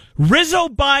 Rizzo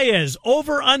Baez,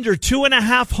 over under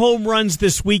 2.5 home runs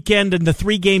this weekend in the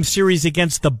 3-game series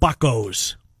against the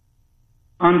Buccos.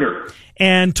 Under.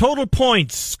 And total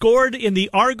points scored in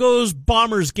the Argos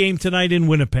Bombers game tonight in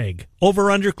Winnipeg. Over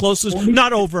under closest? 42.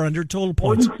 Not over under, total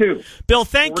points. 42. Bill,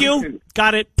 thank 42. you.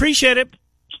 Got it. Appreciate it.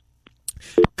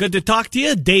 Good to talk to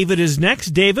you. David is next.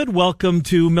 David, welcome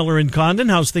to Miller and Condon.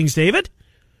 How's things, David?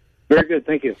 Very good,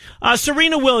 thank you.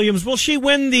 Serena Williams, will she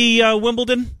win the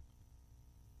Wimbledon?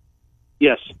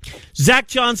 Yes. Zach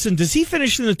Johnson, does he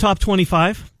finish in the top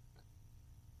 25?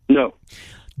 No.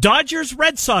 Dodgers,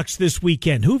 Red Sox this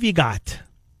weekend. Who have you got?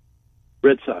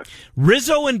 Red Sox.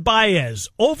 Rizzo and Baez,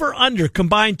 over under,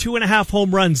 combined 2.5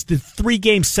 home runs, the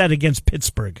 3-game set against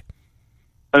Pittsburgh.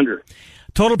 Under.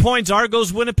 Total points,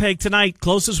 Argos, Winnipeg tonight,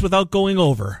 closest without going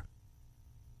over.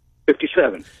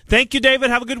 57. Thank you, David.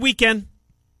 Have a good weekend.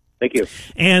 Thank you.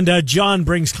 And John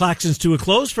brings Claxons to a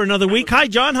close for another week. Hi,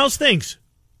 John. How's things?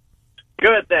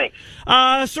 Good,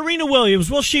 thanks. Serena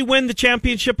Williams, will she win the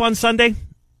championship on Sunday?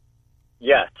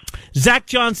 Yes. Zach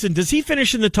Johnson, does he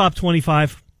finish in the top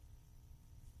 25?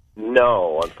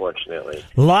 No, unfortunately.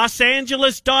 Los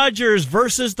Angeles Dodgers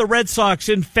versus the Red Sox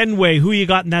in Fenway. Who you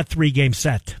got in that 3-game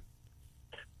set?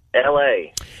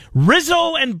 L.A.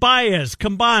 Rizzo and Baez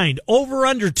combined over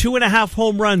under 2.5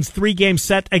 home runs, 3-game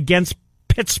set against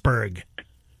Pittsburgh.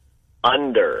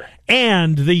 Under.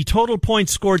 And the total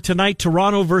points scored tonight,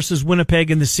 Toronto versus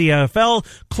Winnipeg in the CFL,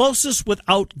 closest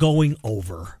without going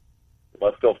over.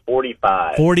 Let's go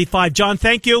 45. 45. John,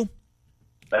 thank you.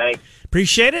 Thanks.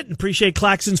 Appreciate it. And appreciate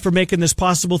Claxons for making this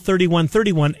possible.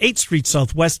 3131 8th Street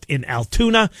Southwest in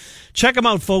Altoona. Check them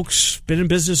out, folks. Been in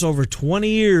business over 20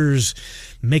 years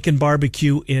making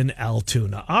barbecue in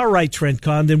Altoona. All right, Trent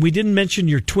Condon. We didn't mention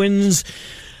your Twins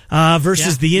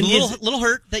versus the Indians. Little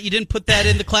hurt that you didn't put that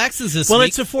in the Claxons this week. Well,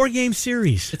 it's a 4-game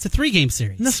series. It's a 3-game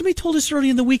series. Now, somebody told us early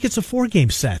in the week it's a 4-game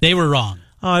set. They were wrong.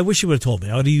 Oh, I wish you would have told me.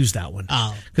 I would have used that one.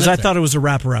 Oh, because I thought it was a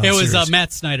wraparound series. It was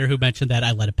Matt Snyder who mentioned that.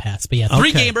 I let it pass. But yeah,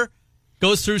 3-gamer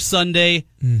goes through Sunday.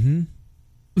 Mm-hmm.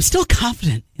 I'm still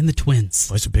confident in the Twins.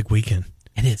 Oh, it's a big weekend.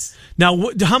 It is. Now,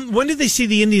 when did they see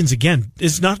the Indians again?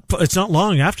 It's not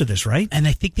long after this, right? And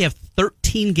I think they have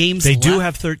 13 games They left. do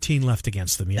have 13 left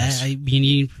against them, yes. I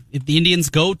mean, if the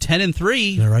Indians go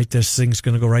 10-3. They're right. This thing's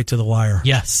going to go right to the wire.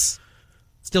 Yes.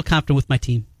 Still confident with my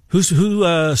team.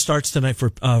 Who starts tonight for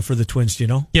the Twins, do you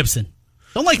know? Gibson.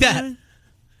 Don't like that.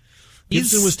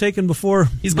 Gibson was taken before.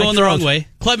 He's going the wrong way.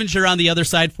 Clevenger on the other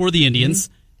side for the Indians.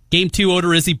 Mm-hmm. Game 2,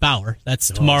 Odorizzi Bauer. That's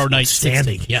tomorrow night.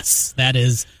 Standing. Yes, that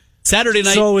is Saturday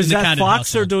night. So is that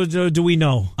Fox or do we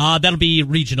know? That'll be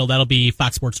regional. That'll be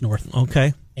Fox Sports North.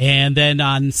 Okay. And then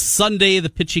on Sunday, the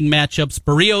pitching matchups,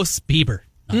 Barrios, Bieber.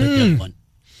 Another good one.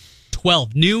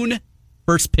 12 noon,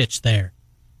 first pitch there.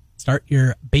 Start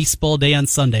your baseball day on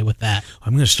Sunday with that.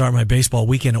 I'm going to start my baseball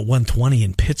weekend at 1:20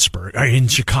 in Pittsburgh, or in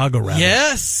Chicago, rather.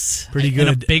 Yes. Pretty good.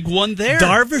 And a big one there.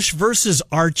 Darvish versus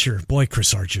Archer. Boy,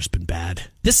 Chris Archer's been bad.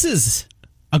 This is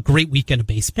a great weekend of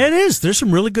baseball. It is. There's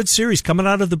some really good series coming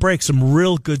out of the break. Some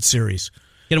real good series.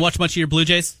 You gonna watch much of your Blue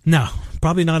Jays? No,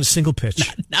 probably not a single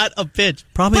pitch. Not a pitch.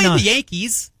 Probably not. The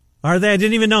Yankees. Are they? I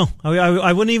didn't even know.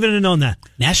 I wouldn't even have known that.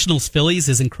 Nationals Phillies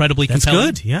is incredibly compelling.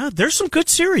 That's good. Yeah, there's some good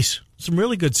series. Some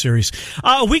really good series.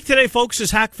 A week today, folks,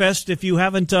 is Hackfest. If you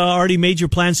haven't already made your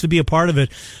plans to be a part of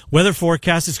it, weather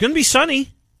forecast, it's going to be sunny.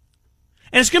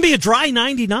 And it's going to be a dry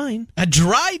 99. A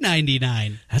dry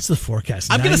 99. That's the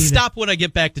forecast. I'm going to stop when I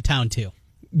get back to town, too.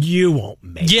 You won't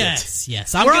make it.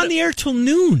 Yes. We're on the air till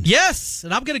noon. Yes,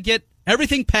 and I'm going to get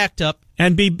everything packed up.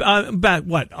 And be,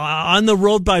 on the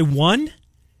road by 1?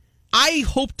 I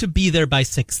hope to be there by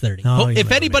 6:30. Oh,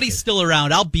 if anybody's still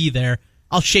around, I'll be there.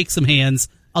 I'll shake some hands.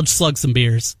 I'll slug some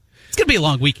beers. It's going to be a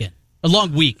long weekend. A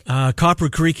long week. Copper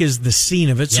Creek is the scene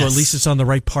of it, so at least it's on the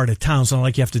right part of town. It's not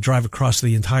like you have to drive across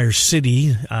the entire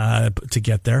city to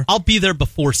get there. I'll be there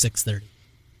before 6:30.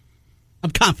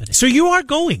 I'm confident. So you are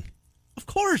going? Of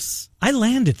course. I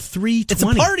land at 3:20. It's a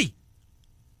party.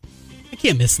 I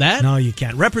can't miss that. No, you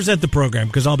can't. Represent the program,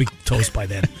 because I'll be toast by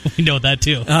then. We know that,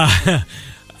 too.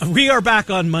 We are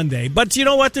back on Monday, but you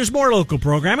know what? There's more local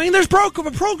programming. There's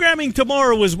programming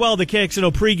tomorrow as well, the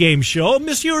KXNO pregame show.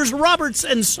 Messieurs Roberts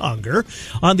and Songer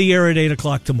on the air at 8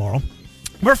 o'clock tomorrow.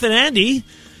 Murph and Andy,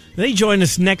 they join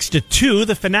us next to 2.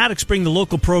 The Fanatics bring the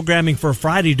local programming for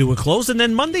Friday to a close, and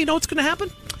then Monday, you know what's going to happen?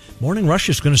 Morning Rush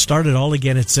is going to start it all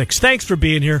again at 6. Thanks for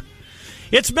being here.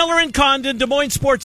 It's Miller and Condon, Des Moines Sports.